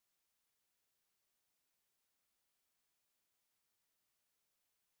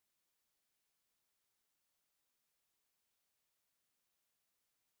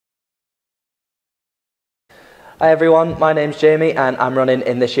Hi everyone, my name's Jamie and I'm running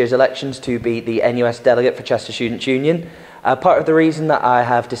in this year's elections to be the NUS delegate for Chester Students' Union. Part of the reason that I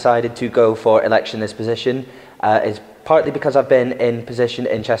have decided to go for election in this position is partly because I've been in position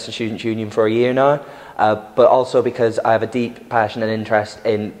in Chester Students' Union for a year now, but also because I have a deep passion and interest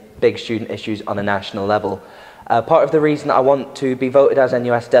in big student issues on a national level. Part of the reason that I want to be voted as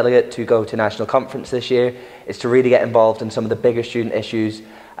NUS delegate to go to national conference this year is to really get involved in some of the bigger student issues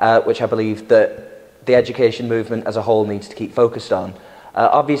which I believe that the education movement as a whole needs to keep focused on.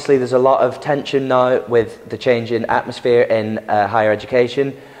 Obviously there's a lot of tension now with the change in atmosphere in higher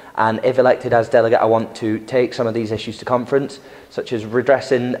education, and if elected as delegate I want to take some of these issues to conference, such as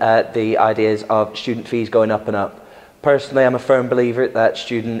redressing the ideas of student fees going up and up. Personally, I'm a firm believer that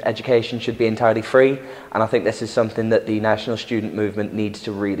student education should be entirely free, and I think this is something that the national student movement needs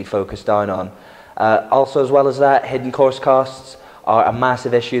to really focus down on. Also, as well as that, hidden course costs are a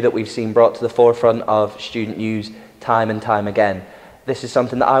massive issue that we've seen brought to the forefront of student news time and time again. This is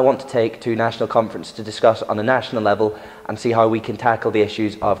something that I want to take to national conference to discuss on a national level and see how we can tackle the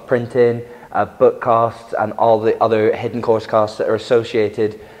issues of printing, book costs and all the other hidden course costs that are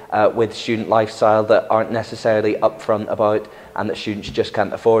associated with student lifestyle that aren't necessarily upfront about and that students just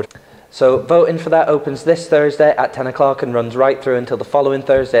can't afford. So voting for that opens this Thursday at 10 o'clock and runs right through until the following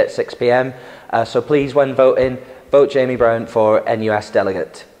Thursday at 6 p.m. So please, when voting, vote Jamie Brown for NUS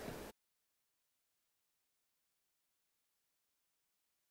delegate.